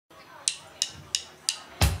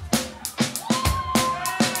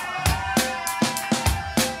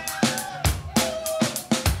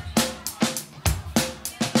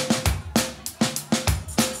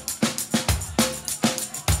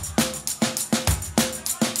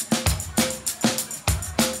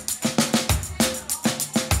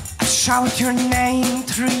Shout your name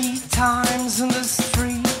 3 times in the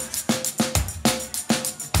street.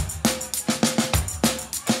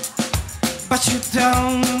 But you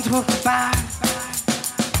don't look back.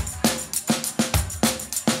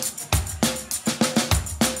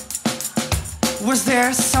 Was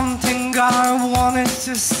there something I wanted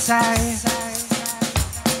to say?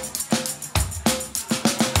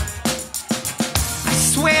 I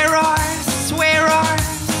swear I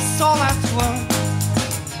saw that one,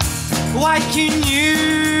 like you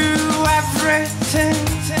knew everything.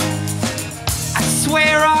 I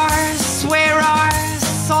swear I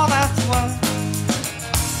saw that one,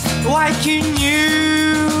 like you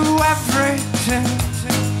knew everything.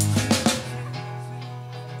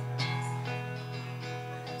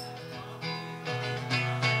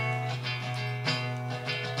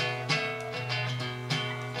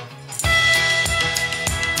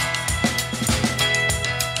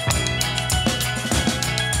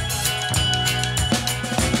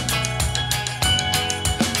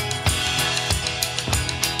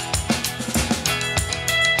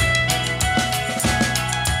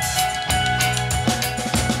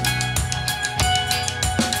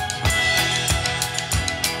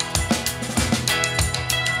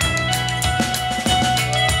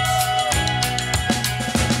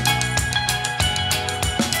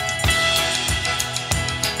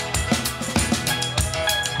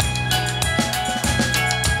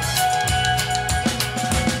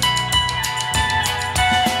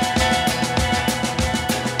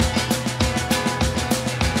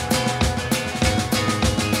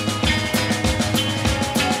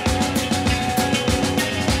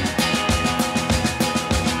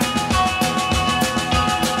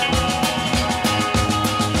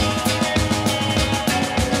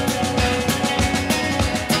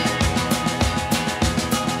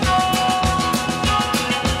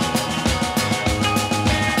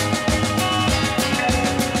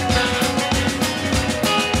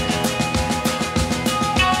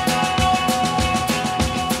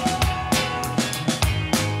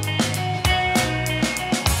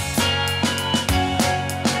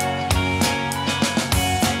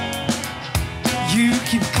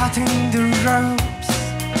 Cutting the ropes,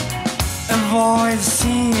 avoid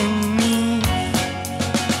seeing me.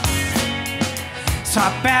 So I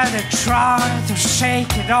better try to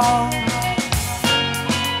shake it off.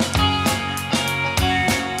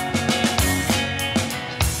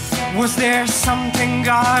 Was there something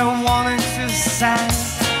I wanted to say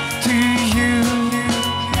to you?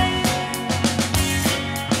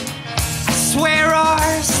 I swear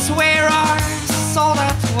I saw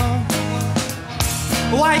that one,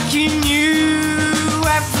 like you knew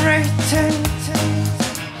everything.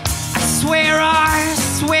 I swear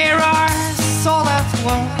I saw that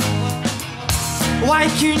one,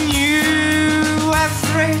 like you knew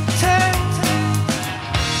everything.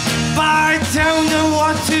 But I don't know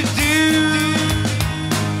what to do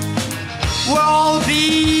with all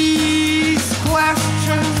these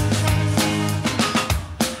questions.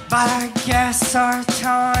 But I guess our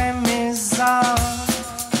time is up.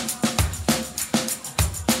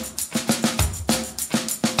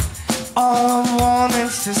 All I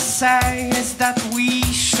wanted to say is that we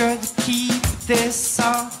should keep this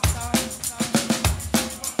up.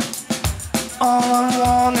 All I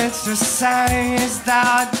wanted to say is that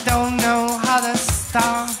I don't know how to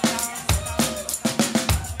stop.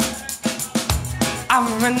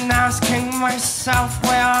 I've been asking myself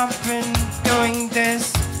why I've been doing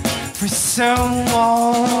this for so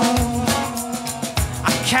long.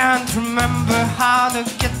 I can't remember how to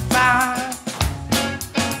get back.